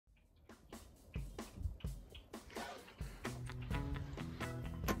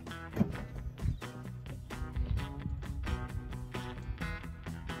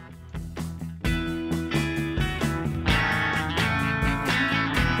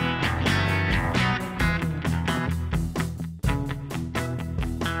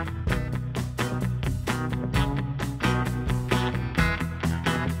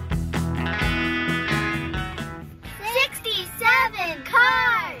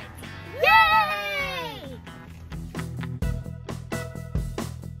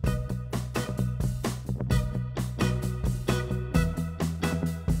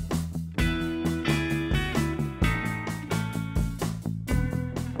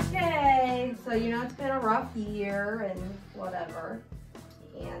So, you know, it's been a rough year and whatever.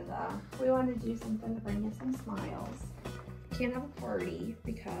 And we wanted to do something to bring you some smiles. Can't have a party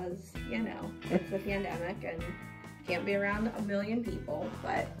because, you know, it's the pandemic and can't be around a million people.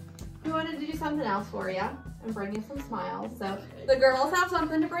 But we wanted to do something else for you and bring you some smiles. So the girls have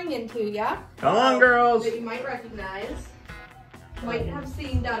something to bring into you. Come on, girls. That you might recognize. Might have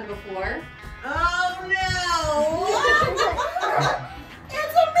seen done before. Oh no!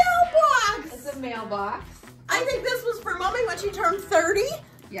 It's a mailbox! It's a mailbox. I think this was for Mommy when she turned 30.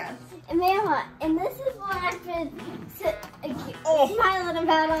 Yes. And Mama, and this is what I've been smiling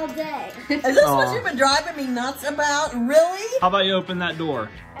about all day. Is this what you've been driving me nuts about? Really? How about you open that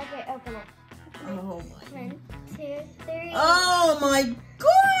door? Okay, open it. Oh my. 1, 2, 3. Oh my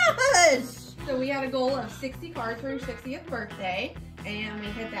gosh! So we had a goal of 60 cards for your 60th birthday, and we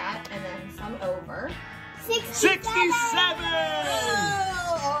hit that and then some over. 67!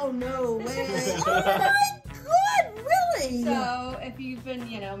 Oh no way! Oh my god, really? So if you've been,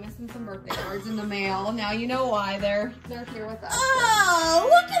 you know, missing some birthday cards in the mail, now you know why they're here with us. Oh,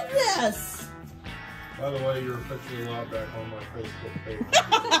 look at this! By the way, you're officially allowed back on my Facebook page.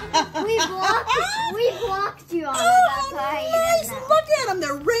 We blocked you on it. That's why you didn't know. Look at them.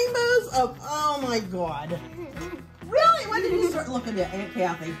 They're rainbows of. Oh my god. Really? When did you start looking at Aunt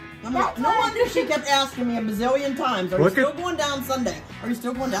Kathy? No wonder she kept asking me a bazillion times. Are you still going down Sunday? Are you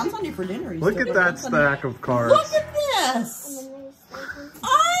still going down Sunday for dinner? Look at that stack of cards. Look at this.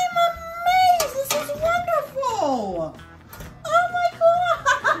 I'm amazed. This is wonderful. Oh my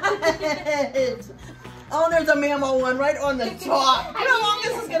god. Oh, there's a mammal one right on the top. You know how long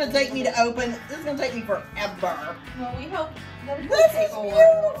this is going to take me to open? This is going to take me forever. Well, we hope that it This take is a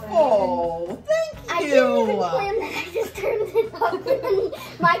beautiful. Thank I you. didn't even plan that. I just turned it up and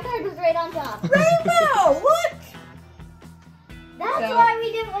my card was right on top. Rainbow, look. That's why we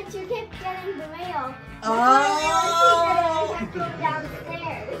didn't want you to keep getting the mail. Oh. I kept going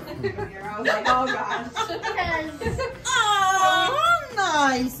downstairs. I was like, oh gosh. Because Oh, how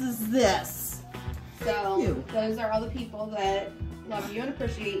nice is this? So those are all the people that love you and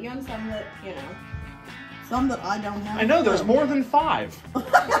appreciate you, and some that, you know. Some that I don't have. I know, there's more than 5.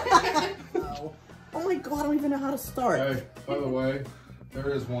 Oh my god, I don't even know how to start. Hey, by the way,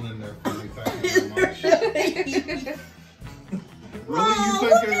 there is one in there for me. Thank you very much. Really? You Oh,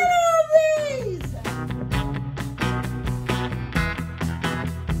 think look there, at